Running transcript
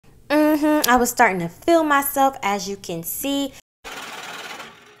I was starting to feel myself, as you can see.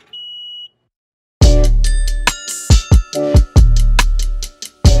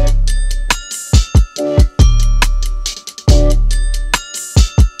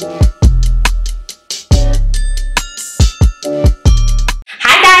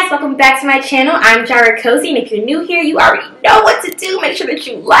 Welcome back to my channel. I'm Jirah, and if you're new here, you already know what to do. Make sure that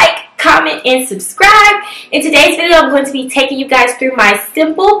you like, comment, and subscribe. In today's video, I'm going to be taking you guys through my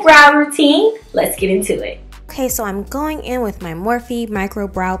simple brow routine. Let's get into it. Okay, so I'm going in with my Morphe Micro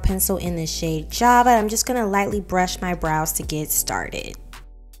Brow Pencil in the shade Java. I'm just going to lightly brush my brows to get started.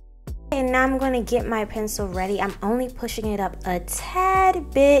 And now I'm going to get my pencil ready. I'm only pushing it up a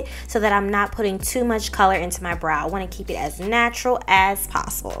tad bit so that I'm not putting too much color into my brow. I want to keep it as natural as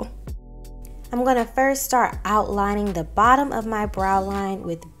possible. I'm going to first start outlining the bottom of my brow line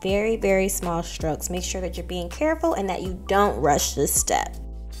with very, very small strokes. Make sure that you're being careful and that you don't rush this step.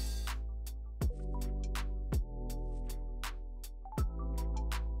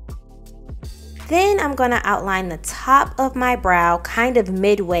 Then I'm going to outline the top of my brow, kind of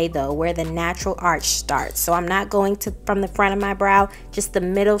midway though, where the natural arch starts. So I'm not going from the front of my brow, just the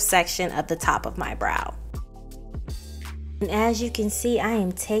middle section of the top of my brow. And as you can see, I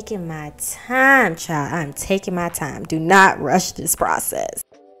am taking my time, child. I'm taking my time. Do not rush this process.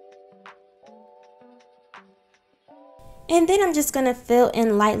 And then I'm just going to fill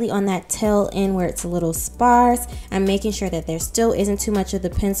in lightly on that tail end where it's a little sparse. I'm making sure that there still isn't too much of the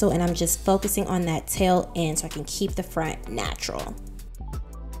pencil, and I'm just focusing on that tail end so I can keep the front natural.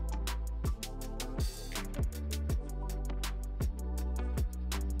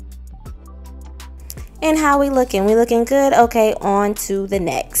 And how we looking? We looking good? Okay, on to the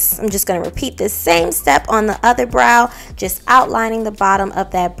next. I'm just going to repeat the same step on the other brow, just outlining the bottom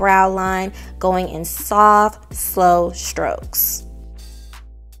of that brow line, going in soft, slow strokes.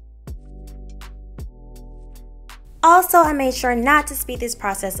 Also, I made sure not to speed this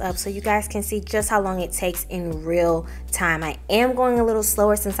process up so you guys can see just how long it takes in real time. I am going a little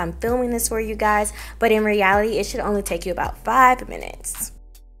slower since I'm filming this for you guys, but in reality, it should only take you about 5 minutes.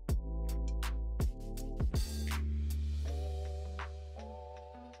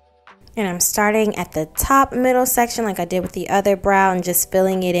 And I'm starting at the top middle section like I did with the other brow and just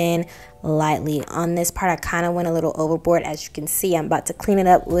filling it in lightly. On this part, I kind of went a little overboard. As you can see, I'm about to clean it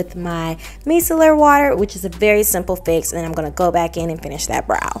up with my micellar water, which is a very simple fix, and then I'm going to go back in and finish that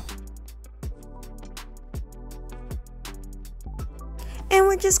brow. And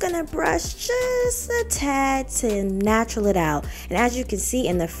we're just going to brush just a tad to natural it out. And as you can see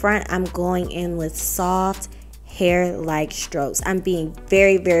in the front, I'm going in with soft hair-like strokes. I'm being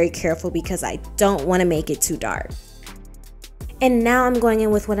very, very careful because I don't want to make it too dark. And now I'm going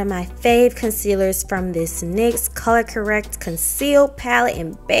in with one of my fave concealers from this NYX Color Correct Conceal palette.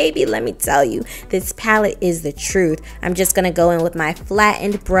 And baby, let me tell you, this palette is the truth. I'm just going to go in with my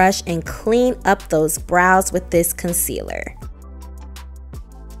flattened brush and clean up those brows with this concealer.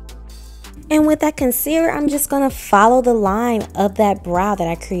 And with that concealer, I'm just going to follow the line of that brow that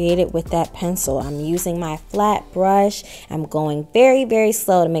I created with that pencil. I'm using my flat brush. I'm going very, very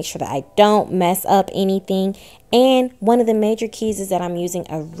slow to make sure that I don't mess up anything. And one of the major keys is that I'm using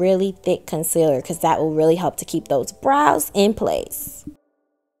a really thick concealer because that will really help to keep those brows in place.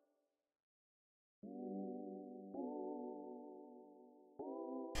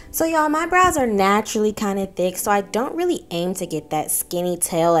 So y'all, my brows are naturally kind of thick, so I don't really aim to get that skinny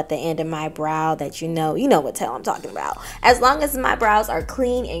tail at the end of my brow that you know what tail I'm talking about. As long as my brows are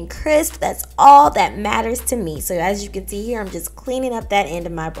clean and crisp, that's all that matters to me. So as you can see here, I'm just cleaning up that end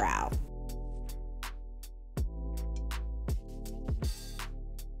of my brow.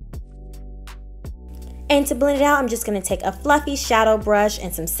 And to blend it out, I'm just going to take a fluffy shadow brush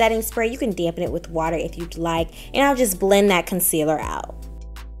and some setting spray. You can dampen it with water if you'd like, and I'll just blend that concealer out.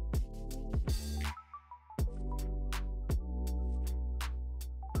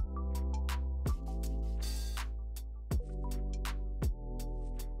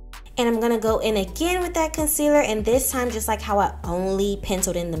 And I'm going to go in again with that concealer, and this time, just like how I only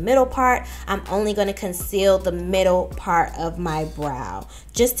penciled in the middle part, I'm only going to conceal the middle part of my brow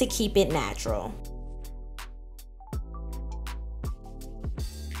just to keep it natural.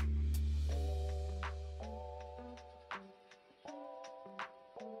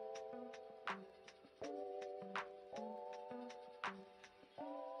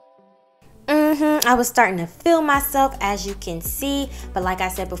 I was starting to feel myself, as you can see, but like I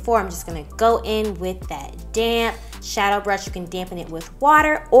said before, I'm just gonna go in with that damp shadow brush. You can dampen it with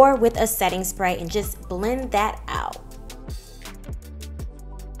water or with a setting spray and just blend that out.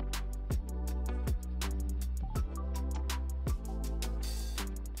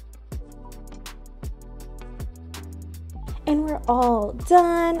 And we're all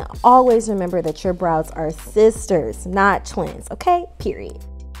done. Always remember that your brows are sisters, not twins, okay? Period.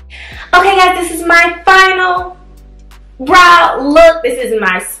 Okay guys, this is my final brow look. This is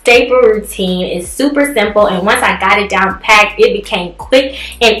my staple routine. It's super simple, and once I got it down packed, it became quick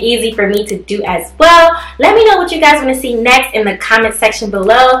and easy for me to do as well. Let me know what you guys want to see next in the comment section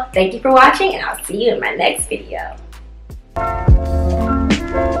below. Thank you for watching, and I'll see you in my next video.